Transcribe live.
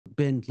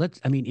been,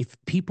 I mean, if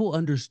people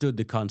understood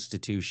the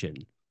Constitution,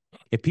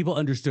 if people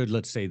understood,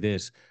 let's say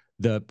this,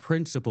 the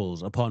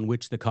principles upon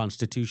which the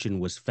Constitution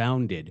was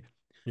founded,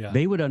 Yeah.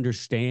 they would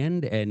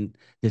understand, and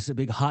this is a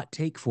big hot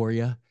take for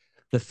you,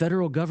 the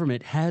federal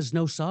government has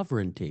no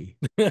sovereignty.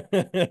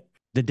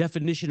 The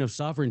definition of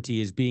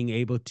sovereignty is being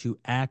able to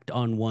act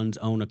on one's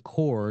own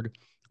accord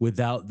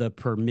without the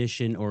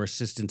permission or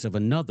assistance of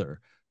another.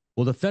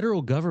 Well, the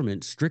federal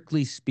government,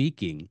 strictly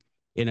speaking,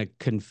 in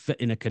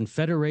a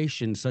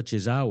confederation such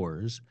as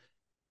ours,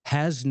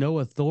 has no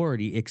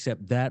authority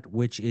except that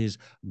which is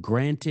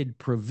granted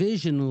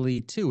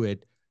provisionally to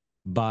it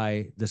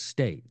by the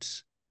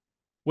states.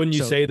 Wouldn't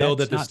you So say, though,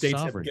 that's that the not states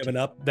have given sovereignty.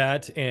 up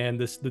that, and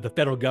the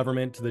federal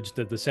government,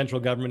 the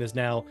central government, has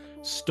now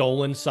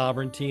stolen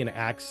sovereignty and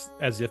acts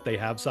as if they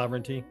have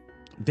sovereignty?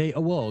 They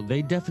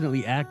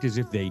definitely act as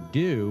if they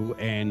do,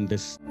 and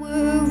this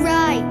We're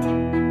right.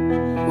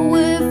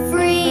 We're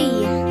free.